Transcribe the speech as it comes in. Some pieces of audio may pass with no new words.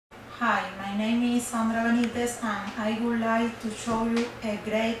Hi, my name is Sandra Benitez and I would like to show you a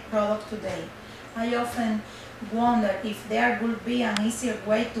great product today. I often wonder if there would be an easier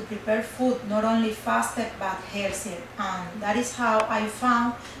way to prepare food, not only faster but healthier, and that is how I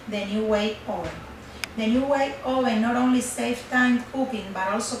found the Nuwave oven. The Nuwave oven not only saves time cooking but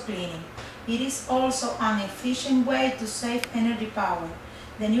also cleaning. It is also an efficient way to save energy power.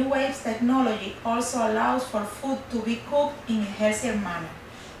 The Nuwave's technology also allows for food to be cooked in a healthier manner.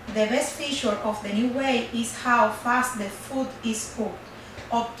 The best feature of the Nuwave is how fast the food is cooked,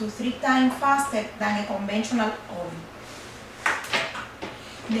 up to 3 times faster than a conventional oven.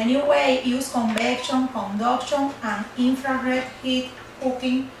 The Nuwave uses convection, conduction, and infrared heat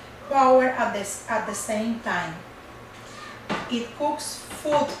cooking power at the same time. It cooks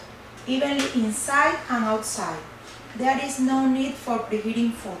food evenly inside and outside. There is no need for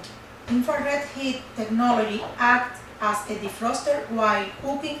preheating food. Infrared heat technology acts as a defroster while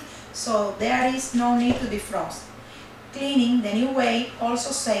cooking, so there is no need to defrost. Cleaning the Nuwave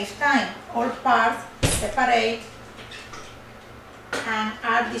also saves time. All parts separate and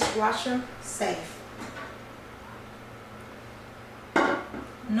are dishwasher safe.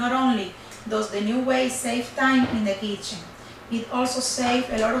 Not only does the Nuwave save time in the kitchen, it also saves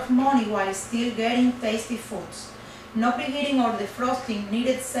a lot of money while still getting tasty foods. No preheating or defrosting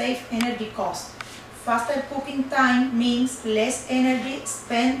needed saves energy costs. Faster cooking time means less energy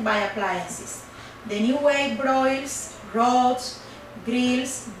spent by appliances. The Nuwave broils, roasts,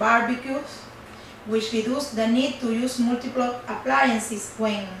 grills, barbecues, which reduce the need to use multiple appliances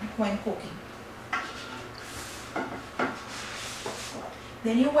when cooking. The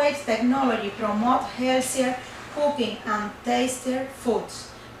Nuwave's technology promotes healthier cooking and tastier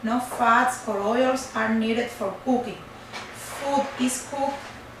foods. No fats or oils are needed for cooking. Food is cooked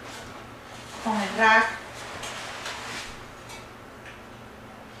on a rack,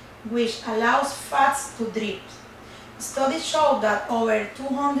 which allows fats to drip. Studies show that over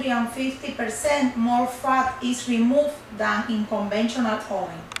 250% more fat is removed than in conventional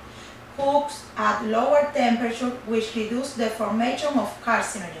oven. Cooks at lower temperature, which reduce the formation of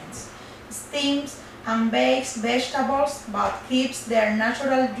carcinogens. Steams and bakes vegetables but keeps their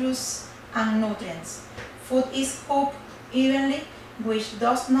natural juice and nutrients. Food is cooked evenly, which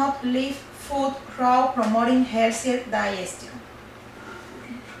does not leave food raw, promoting healthier digestion.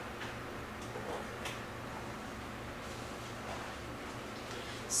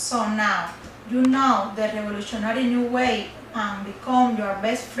 So now, you know the revolutionary Nuwave and become your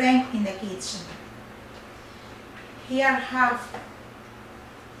best friend in the kitchen. Here you have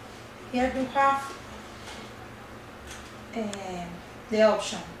the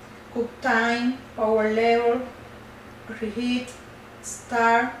option: cook time, power level, reheat,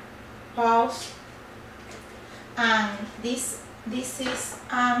 start, pause, and this is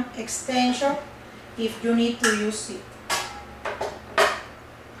an extension if you need to use it.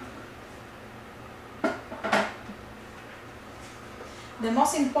 The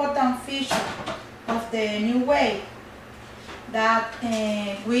most important feature of the Nuwave that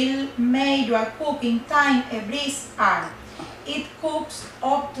will make your cooking time a breeze are: it cooks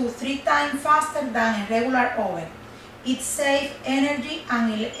up to 3 times faster than a regular oven. It saves energy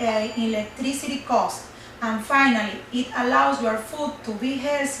and electricity costs. And finally, it allows your food to be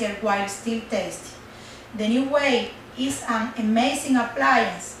healthier while still tasty. The Nuwave is an amazing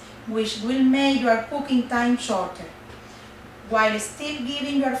appliance which will make your cooking time shorter, while still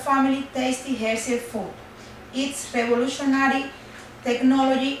giving your family tasty, healthier food. Its revolutionary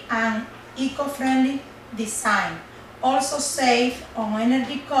technology and eco-friendly design also save on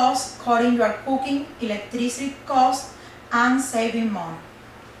energy costs, cutting your cooking, electricity costs, and saving money.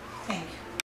 Thank you.